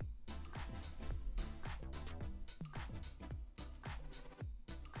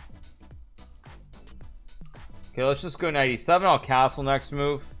 Okay, let's just go 97. I'll castle next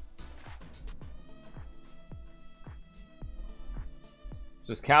move.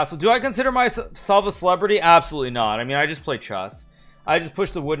 Just castle. Do I consider myself a celebrity? Absolutely not. I mean, I just play chess. I just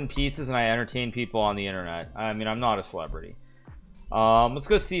push the wooden pieces and I entertain people on the internet. I mean, I'm not a celebrity. Let's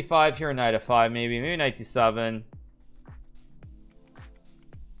go c5 here, knight f5, maybe knight d7.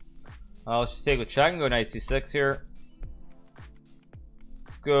 Let's just take a check and go knight c6 here.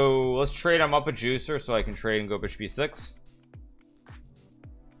 Let's trade. I'm up a juicer so I can trade and go bishop b6.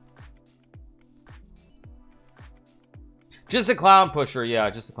 Just a clown pusher. Yeah,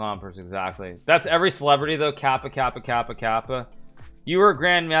 just a clown pusher. Exactly. That's every celebrity though. Kappa, kappa, kappa, kappa. You are a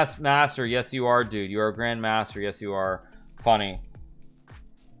grand master. Yes you are, dude. You are a grand master. Yes you are. Funny.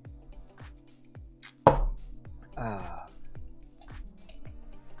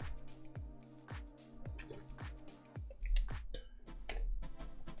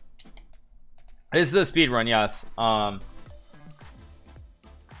 This is a speed run, yes.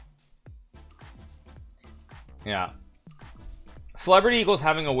 Yeah. Celebrity equals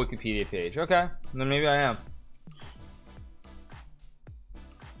having a Wikipedia page. Okay, then maybe I am.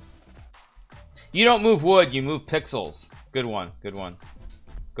 You don't move wood, you move pixels. Good one, good one.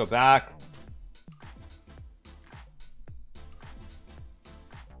 Let's go back.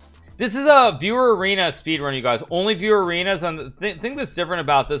 This is a viewer arena speedrun, you guys. Only viewer arenas. And the thing that's different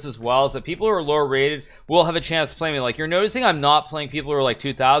about this as well is that people who are lower rated will have a chance to play me. Like, you're noticing I'm not playing people who are like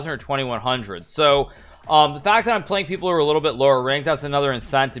 2,000 or 2,100. So the fact that I'm playing people who are a little bit lower ranked, that's another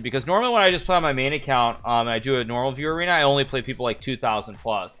incentive, because normally when I just play on my main account and I do a normal viewer arena, I only play people like 2,000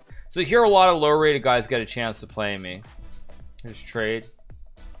 plus. So here a lot of lower rated guys get a chance to play me. Just trade.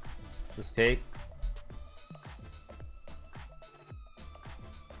 Just take.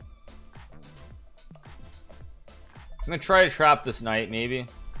 I'm gonna try to trap this knight, maybe.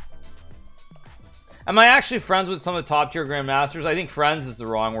 Am I actually friends with some of the top tier grandmasters? I think friends is the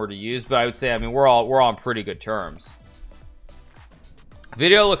wrong word to use, but I would say, I mean, we're on pretty good terms.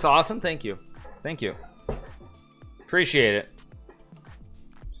 Video looks awesome. Thank you. Thank you. Appreciate it.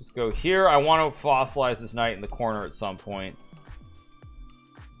 Just go here. I want to fossilize this knight in the corner at some point.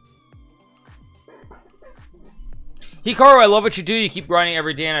 Hikaru, I love what you do. You keep grinding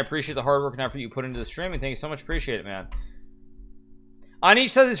every day, and I appreciate the hard work and effort you put into the stream. And thank you so much. Appreciate it, man.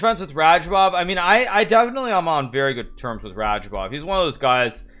 Anish says he's friends with Rajabov. I mean, I definitely am on very good terms with Rajabov. He's one of those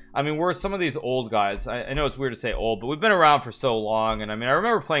guys. I mean, we're some of these old guys. I know it's weird to say old, but we've been around for so long. And I mean, I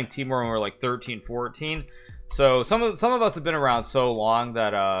remember playing Timor when we were like 13, 14. So some of us have been around so long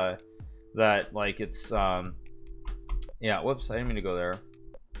that that like it's yeah. Whoops, I didn't mean to go there.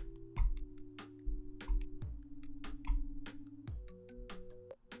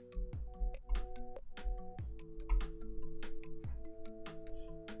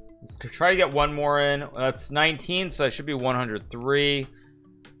 Let's try to get one more in. That's 19, so I should be 103.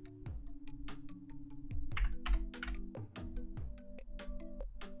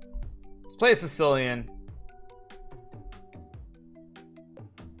 Let's play a Sicilian.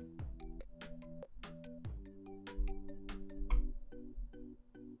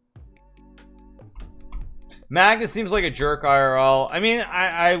 Magnus seems like a jerk IRL. I mean,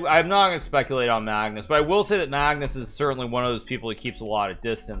 I'm not going to speculate on Magnus, but I will say that Magnus is certainly one of those people who keeps a lot of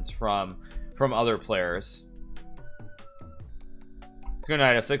distance from other players. Let's go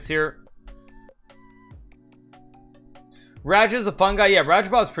knight f6 here. Raj is a fun guy. Yeah,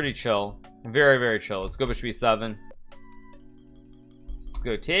 Rajabov's pretty chill. Very, very chill. Let's go bishop b7. Let's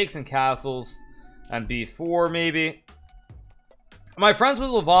go takes and castles. And b4 maybe. My friends with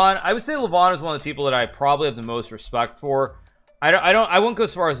Levon, I would say Levon is one of the people that I probably have the most respect for. I wouldn't go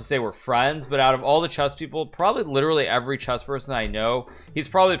so far as to say we're friends, but out of all the chess people, probably literally every chess person that I know, he's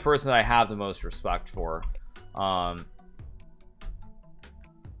probably the person that I have the most respect for.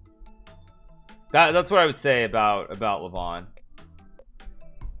 That's what I would say about Levon.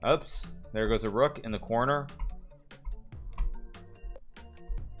 Oops, there goes a rook in the corner.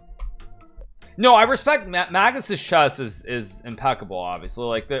 No, I respect Magnus's chess is impeccable, obviously.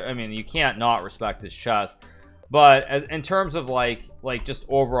 Like, I mean, you can't not respect his chess, but in terms of like just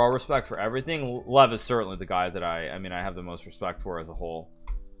overall respect for everything, Lev is certainly the guy that I mean I have the most respect for as a whole.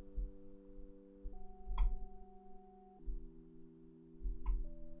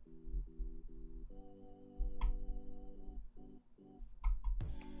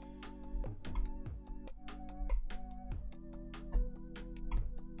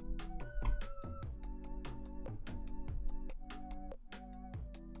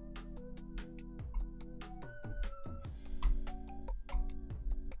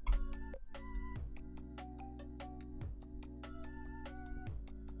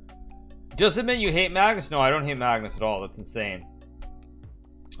 Just admit you hate Magnus. No, I don't hate Magnus at all. That's insane.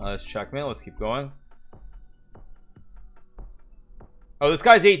 Let's checkmate. Let's keep going. Oh, this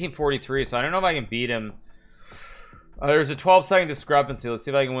guy's 1843, so I don't know if I can beat him. There's a 12-second discrepancy. Let's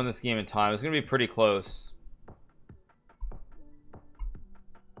see if I can win this game in time. It's gonna be pretty close.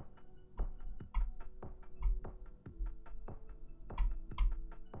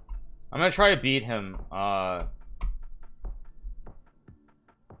 I'm gonna try to beat him.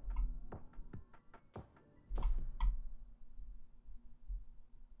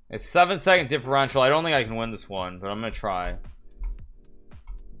 It's 7-second differential. I don't think I can win this one, but I'm gonna try.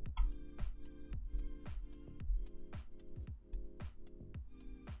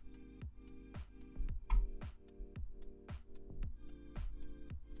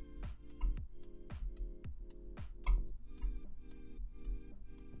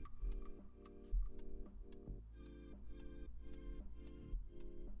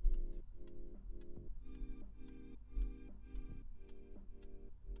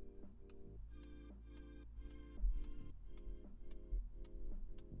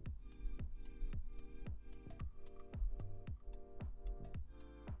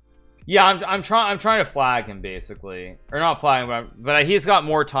 Yeah, I'm trying to flag him basically, or not flag him, but he's got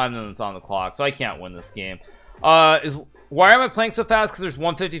more time than it's on the clock, so I can't win this game. Why am I playing so fast? Because there's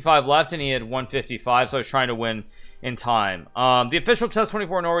 155 left, and he had 155, so I was trying to win in time. The official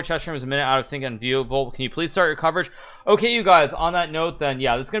Chess24 Norway chess stream is a minute out of sync on view. Volt, can you please start your coverage? Okay, you guys. On that note, then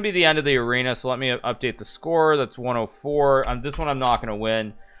yeah, that's gonna be the end of the arena. So let me update the score. That's 104. This one I'm not gonna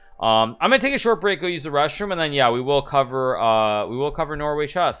win. I'm gonna take a short break, go use the restroom, and then yeah, we will cover Norway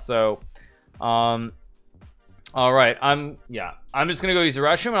chess. So all right, I'm just gonna go use the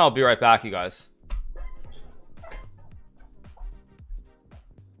restroom, and I'll be right back, you guys.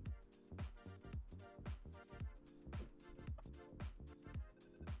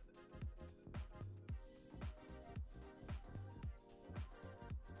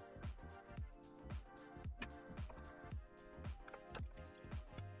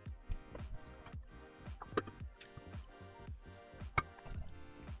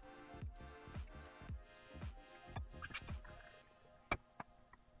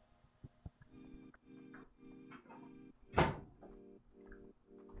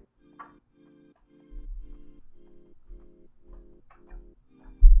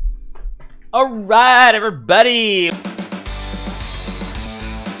 All right, everybody.